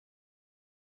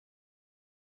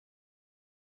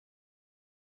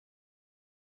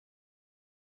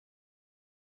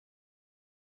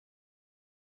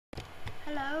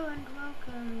Hello and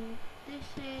welcome. This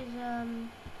is I'm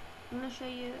gonna show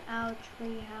you our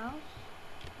tree house.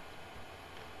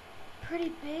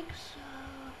 Pretty big, so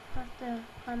I have to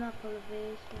climb up all of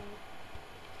these. So,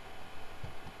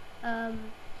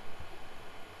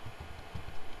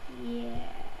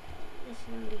 yeah, this is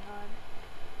gonna be hard.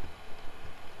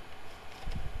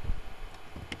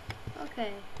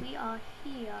 Okay, we are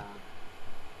here.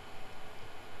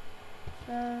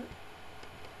 So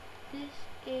this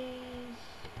is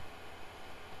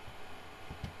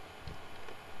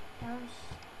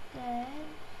downstairs.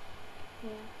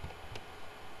 Yeah.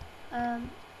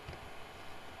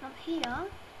 Up here.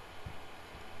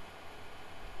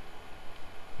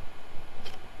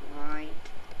 Right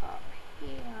up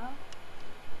here.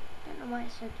 Don't know why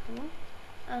it's so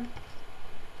tall.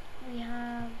 We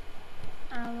have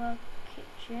our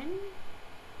kitchen.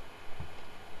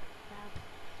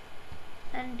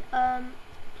 And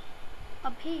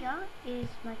up here is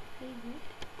my favorite,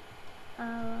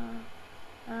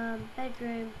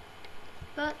 bedroom,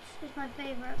 but it's my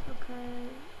favorite because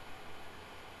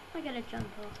I get a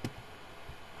jumper.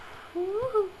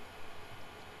 Woo!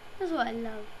 That's what I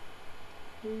love.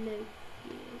 Love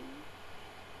you.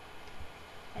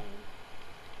 Okay.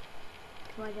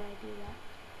 Why did I do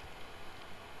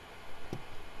that?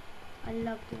 I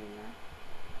love doing that.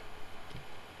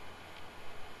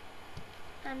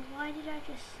 And why did I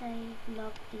just say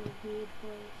love in a weird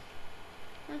voice?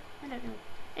 I don't know.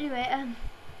 Anyway,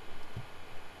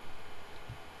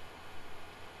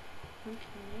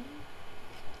 okay.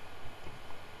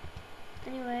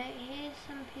 Anyway, here's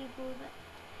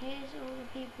all the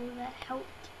people that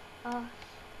helped us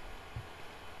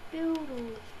build all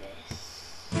of this.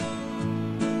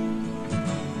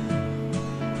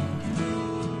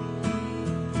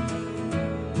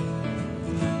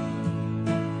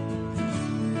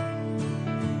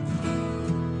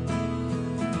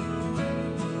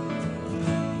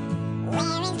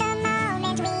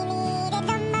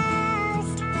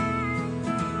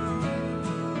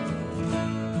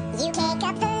 You take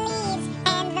up the